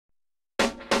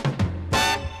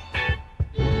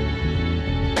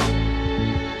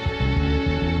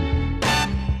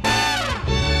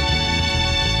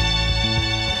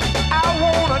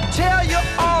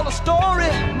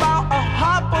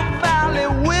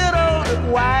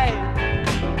wife.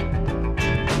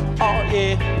 Oh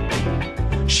yeah.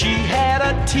 She had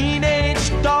a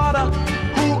teenage daughter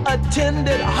who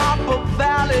attended Harper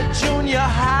Valley Junior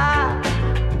High.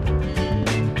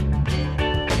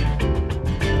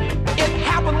 It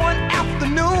happened one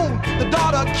afternoon. The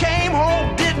daughter came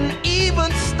home, didn't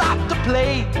even stop to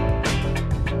play.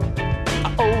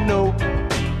 Oh no.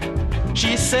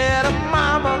 She said her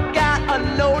mama got a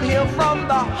note here from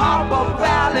the Harper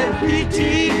Valley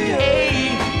PTA.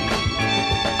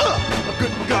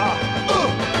 Good God.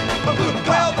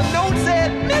 Well, the note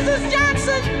said, Mrs.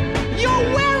 Johnson, you're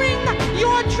wearing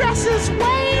your dresses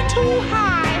way too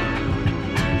high.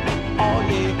 Oh,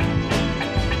 yeah.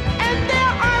 And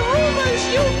there are rumors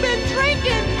you've been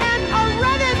drinking and are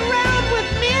running around with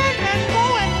men and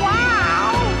going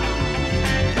wild.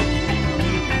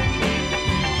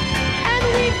 And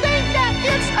we think that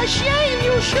it's a shame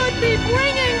you should be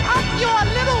bringing up your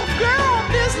little girl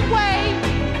this way.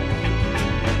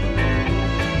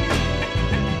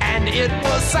 And it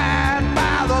was signed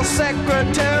by the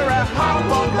secretary,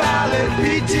 Harper Valley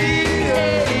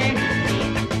PTA.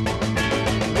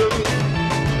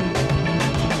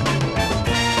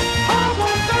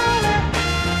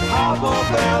 Harper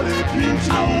Valley PTA.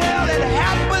 Oh, well, it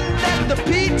happened that the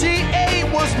PTA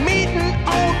was meeting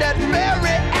on that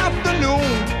very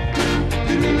afternoon.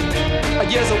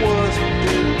 Yes, it was.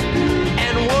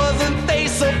 And wasn't they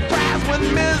surprised when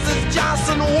Mrs.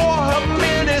 Johnson wore her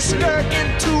miniskirt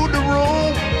into the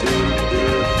room?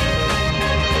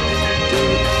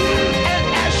 And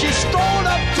as she strolled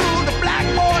up to the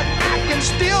blackboard, I can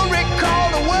still recall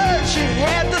the words she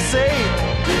had to say.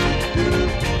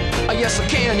 Yes, I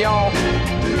can, y'all.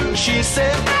 She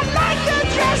said, I'd like to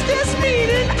address this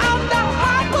meeting of the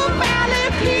Harper Valley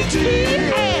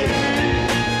PTA.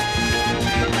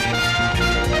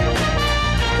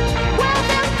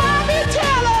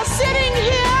 Sitting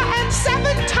here, and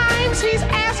 7 times he's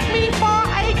asked me for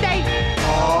a date.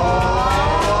 Oh.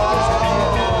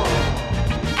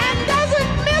 And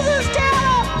doesn't Mrs.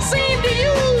 Taylor seem to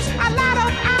use a lot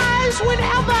of eyes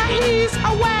whenever he's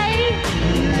away?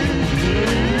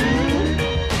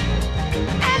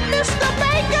 And Mr.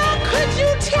 Baker, could you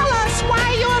tell us why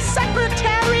your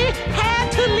secretary had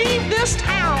to leave this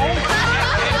town?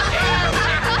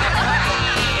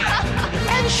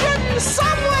 And shouldn't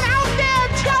someone out there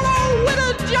tell her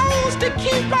Widow Jones to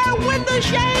keep her window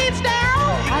shades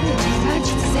down? How did you find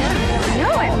yourself? No,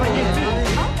 I wouldn't.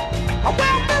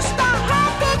 Well, Mr.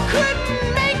 Harper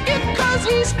couldn't make it because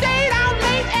he stayed out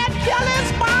late at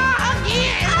Kelly's bar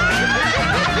again.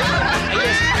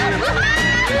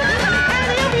 And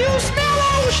if you smell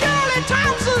old Shirley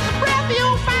Thompson's breath,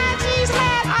 you'll find she's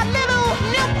had a little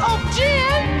nip of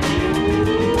gin.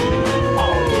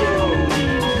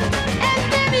 And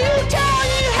then you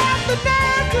have the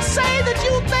nerve to say that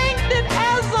you think that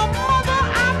as a mother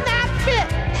I'm not fit.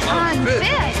 Unfit?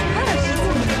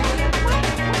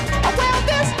 Well,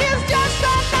 this is just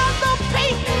another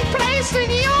patent place in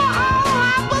your own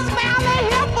Harper's Valley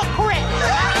hypocrite.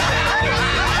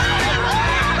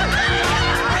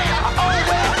 Oh,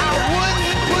 well, I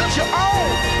wouldn't put you on,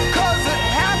 'cause it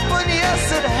happened, yes,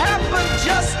 it happened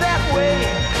just that way.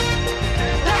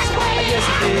 That's way. Yes,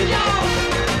 it did.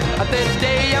 That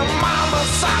day your mama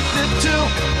socked it to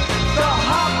the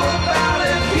Harper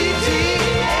Valley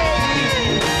PTA.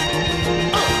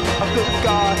 Good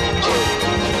God.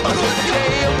 That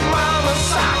day your mama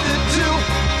socked it to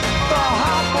the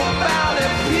Harper Valley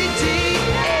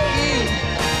PTA.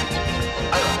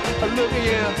 Look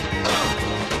here.